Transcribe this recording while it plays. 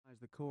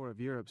the core of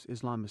Europe's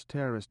Islamist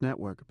terrorist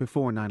network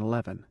before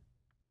 9/11.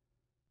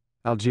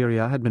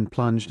 Algeria had been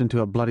plunged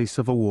into a bloody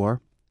civil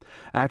war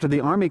after the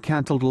army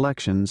cancelled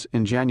elections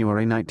in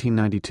January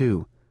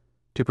 1992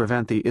 to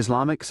prevent the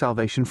Islamic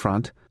Salvation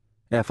Front,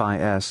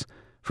 FIS,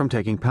 from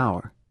taking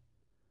power.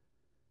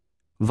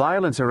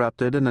 Violence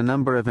erupted and a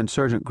number of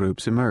insurgent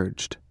groups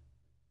emerged.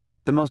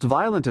 The most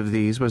violent of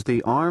these was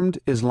the Armed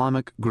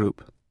Islamic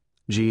Group,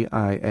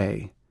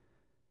 GIA.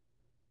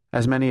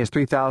 As many as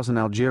 3,000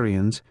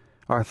 Algerians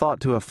are thought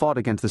to have fought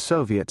against the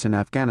Soviets in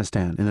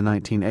Afghanistan in the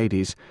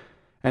 1980s,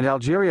 and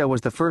Algeria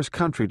was the first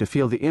country to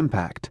feel the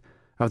impact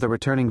of the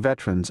returning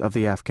veterans of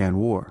the Afghan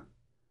War.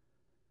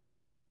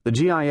 The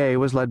GIA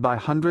was led by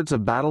hundreds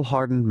of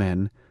battle-hardened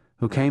men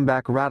who came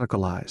back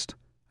radicalized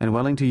and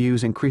willing to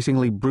use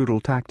increasingly brutal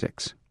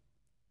tactics.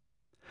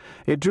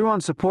 It drew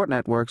on support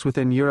networks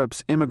within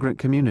Europe's immigrant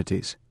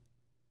communities.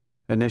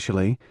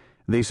 Initially,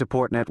 these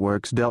support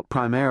networks dealt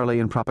primarily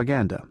in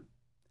propaganda,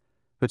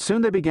 but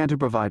soon they began to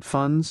provide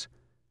funds,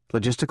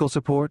 logistical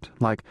support,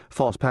 like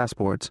false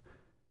passports,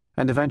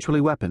 and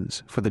eventually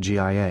weapons for the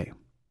GIA.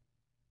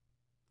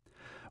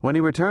 When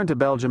he returned to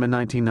Belgium in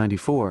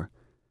 1994,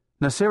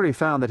 Nasiri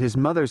found that his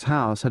mother's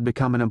house had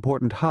become an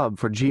important hub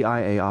for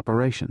GIA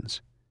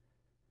operations.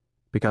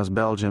 Because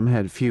Belgium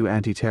had few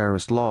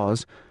anti-terrorist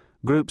laws,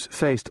 groups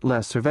faced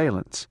less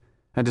surveillance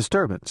and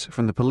disturbance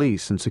from the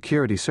police and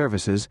security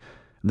services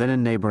than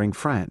in neighboring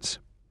France.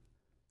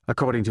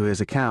 According to his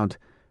account,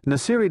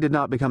 Nasiri did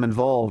not become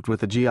involved with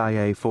the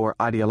GIA for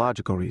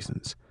ideological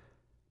reasons,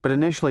 but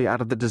initially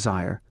out of the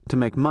desire to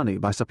make money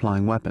by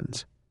supplying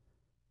weapons.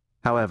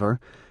 However,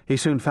 he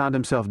soon found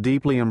himself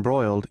deeply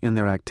embroiled in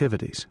their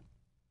activities.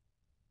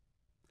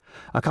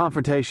 A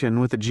confrontation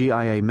with the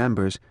GIA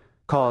members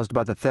caused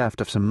by the theft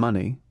of some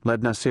money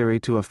led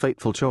Nasiri to a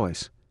fateful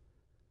choice.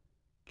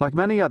 Like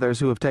many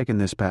others who have taken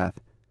this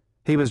path,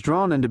 he was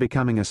drawn into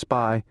becoming a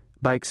spy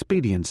by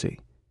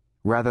expediency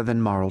rather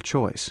than moral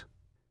choice,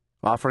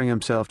 offering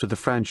himself to the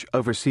French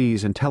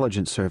Overseas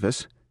Intelligence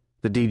Service,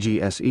 the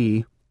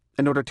DGSE,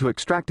 in order to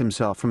extract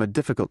himself from a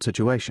difficult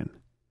situation.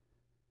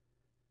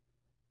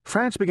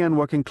 France began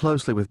working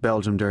closely with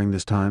Belgium during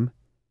this time,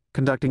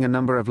 conducting a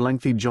number of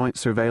lengthy joint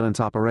surveillance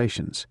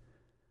operations,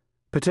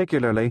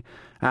 particularly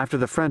after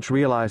the French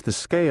realized the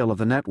scale of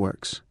the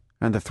networks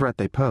and the threat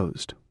they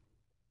posed.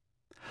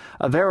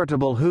 A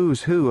veritable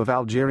who's who of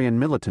Algerian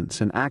militants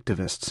and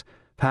activists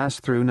passed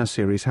through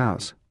Nasiri's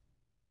house.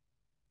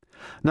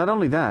 Not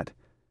only that,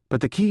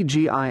 but the key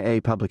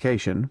GIA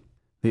publication,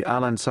 the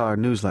Al Ansar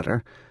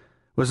newsletter,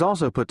 was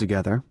also put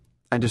together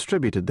and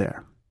distributed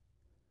there.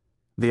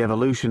 The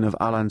evolution of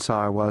Al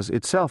Ansar was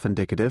itself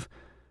indicative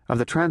of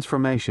the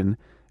transformation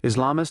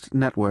Islamist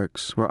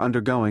networks were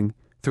undergoing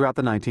throughout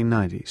the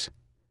 1990s.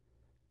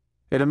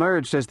 It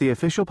emerged as the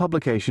official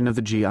publication of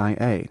the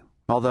GIA,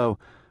 although,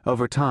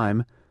 over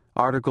time,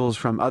 articles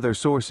from other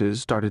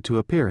sources started to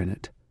appear in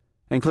it,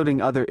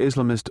 including other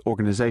Islamist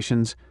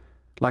organizations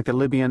like the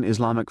Libyan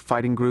Islamic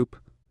Fighting Group,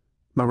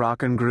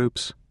 Moroccan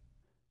groups,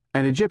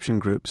 and Egyptian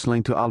groups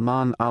linked to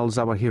Ayman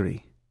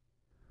al-Zawahiri.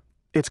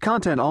 Its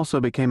content also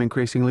became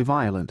increasingly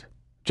violent,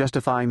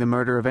 justifying the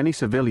murder of any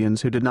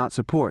civilians who did not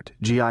support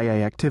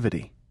GIA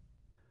activity.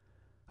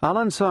 Al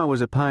Ansar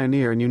was a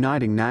pioneer in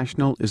uniting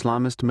national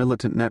Islamist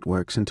militant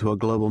networks into a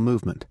global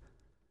movement,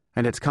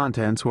 and its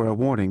contents were a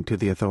warning to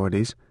the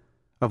authorities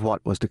of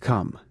what was to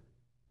come.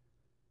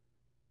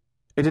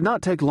 It did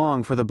not take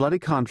long for the bloody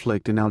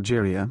conflict in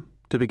Algeria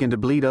to begin to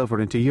bleed over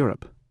into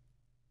Europe.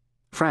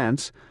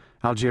 France,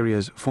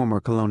 Algeria's former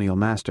colonial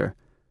master,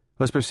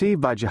 was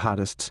perceived by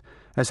jihadists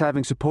as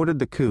having supported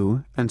the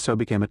coup and so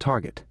became a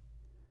target.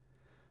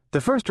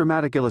 The first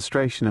dramatic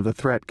illustration of the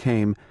threat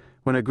came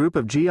when a group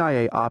of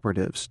GIA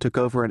operatives took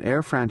over an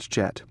Air France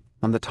jet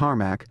on the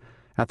tarmac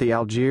at the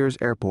Algiers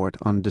airport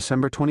on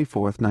December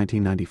 24,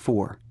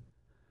 1994.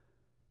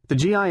 The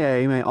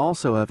GIA may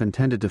also have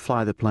intended to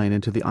fly the plane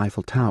into the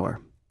Eiffel Tower,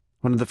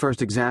 one of the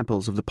first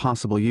examples of the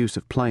possible use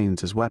of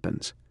planes as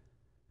weapons.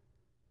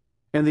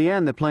 In the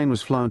end, the plane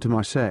was flown to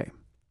Marseille,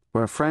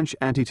 where a French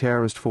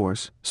anti-terrorist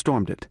force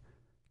stormed it,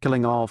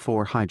 killing all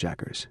 4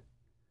 hijackers.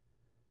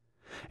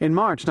 In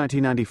March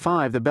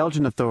 1995, the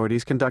Belgian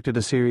authorities conducted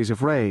a series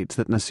of raids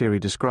that Nasiri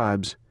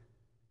describes.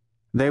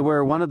 They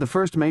were one of the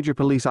first major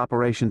police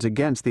operations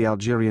against the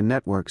Algerian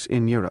networks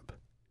in Europe.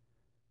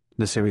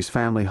 Nasiri's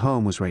family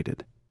home was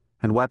raided,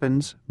 and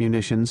weapons,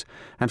 munitions,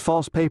 and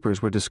false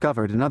papers were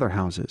discovered in other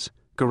houses,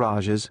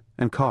 garages,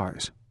 and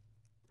cars.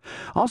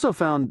 Also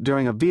found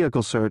during a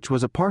vehicle search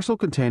was a parcel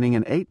containing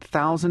an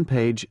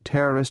 8,000-page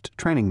terrorist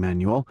training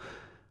manual,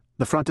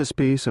 the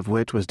frontispiece of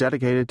which was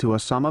dedicated to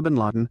Osama bin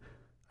Laden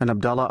and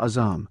Abdallah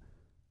Azzam,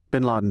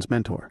 bin Laden's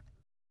mentor.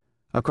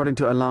 According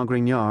to Alain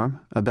Grignard,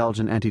 a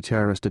Belgian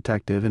anti-terrorist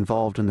detective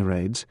involved in the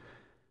raids,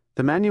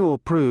 the manual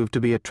proved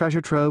to be a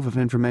treasure trove of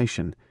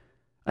information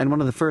and one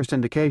of the first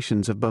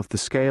indications of both the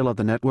scale of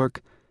the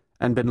network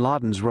and bin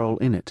Laden's role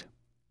in it.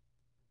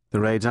 The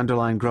raids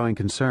underlined growing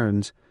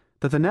concerns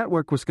that the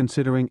network was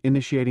considering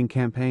initiating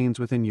campaigns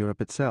within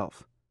Europe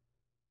itself.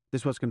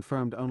 This was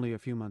confirmed only a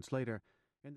few months later